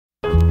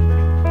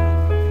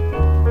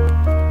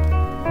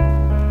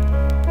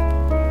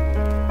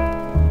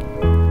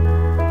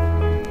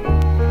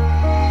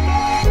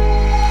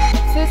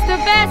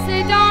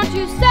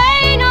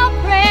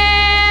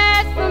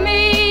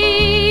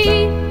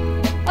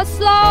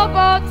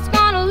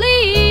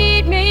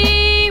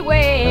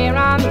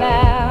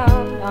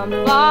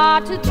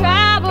far to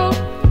travel,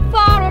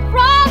 far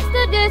across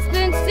the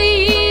distant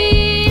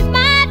seas.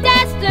 My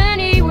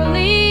destiny will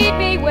lead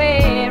me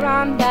where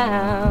I'm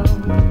bound.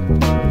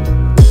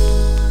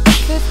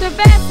 Sister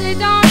Bessie,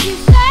 don't you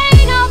say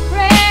no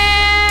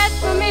prayers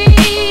for me.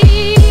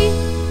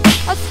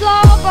 A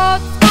slow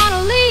boat's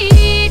gonna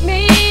lead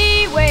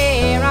me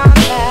where I'm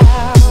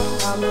bound.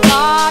 I'm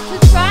far to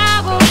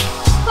travel,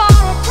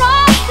 far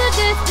across the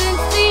distant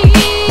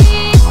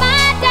seas.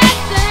 My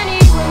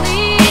destiny will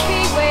lead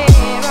me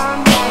where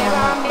I'm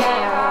bound.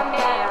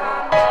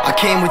 I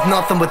came with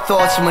nothing but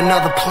thoughts from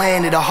another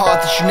planet, a heart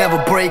that you never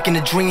break and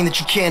a dream that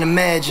you can't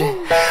imagine.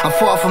 I'm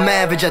far from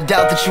average, I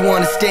doubt that you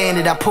understand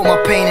it. I put my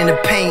pain in the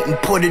paint and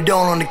put it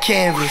on the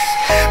canvas.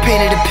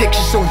 Painted a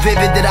picture so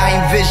vivid that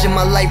I envision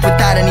my life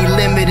without any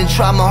limit and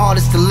try my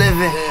hardest to live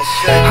it.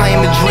 I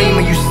am a dreamer,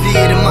 you see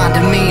it in my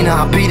demeanor.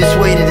 I'll be this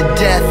way to the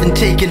death and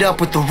take it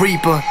up with the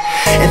reaper.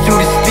 And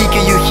through the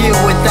speaker you hear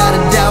without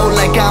a doubt,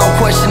 like I don't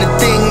question a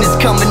thing that's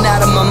coming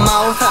out of my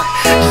mouth.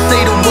 Just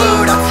say the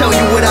word, I'll tell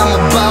you what I'm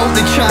about.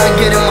 They try to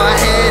get in my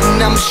head and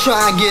I'm just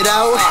trying to get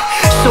out.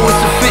 So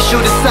it's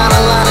official, to sign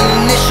a line,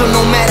 an initial.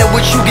 No matter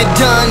what you get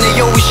done, they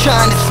always try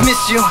and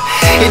dismiss you.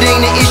 It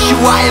ain't an issue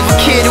I ever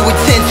care to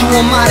attend to.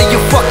 I'm out of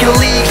your fucking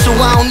league, so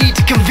I don't need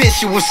to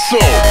convince you. What's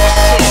up?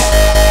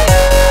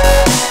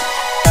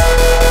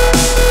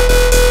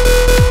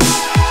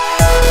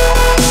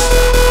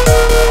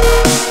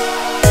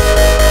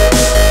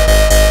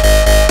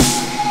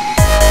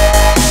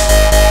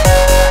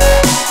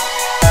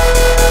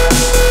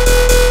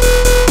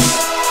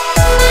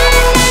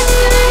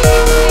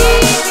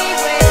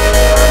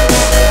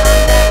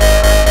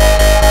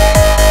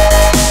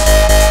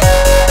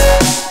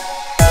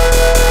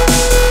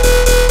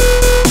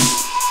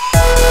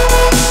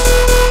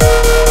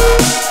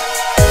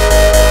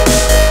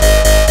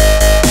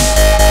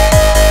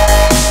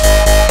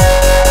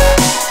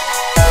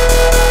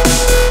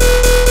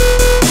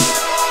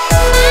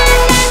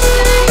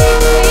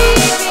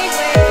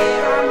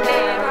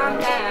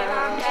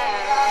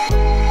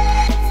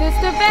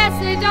 Sister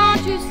Bessie,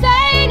 don't you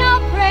say no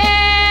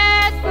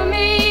prayers for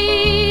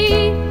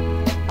me.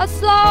 A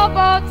slow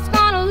boat's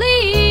gonna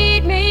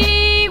lead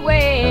me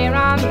where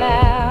I'm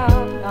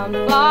bound.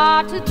 I'm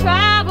far to travel.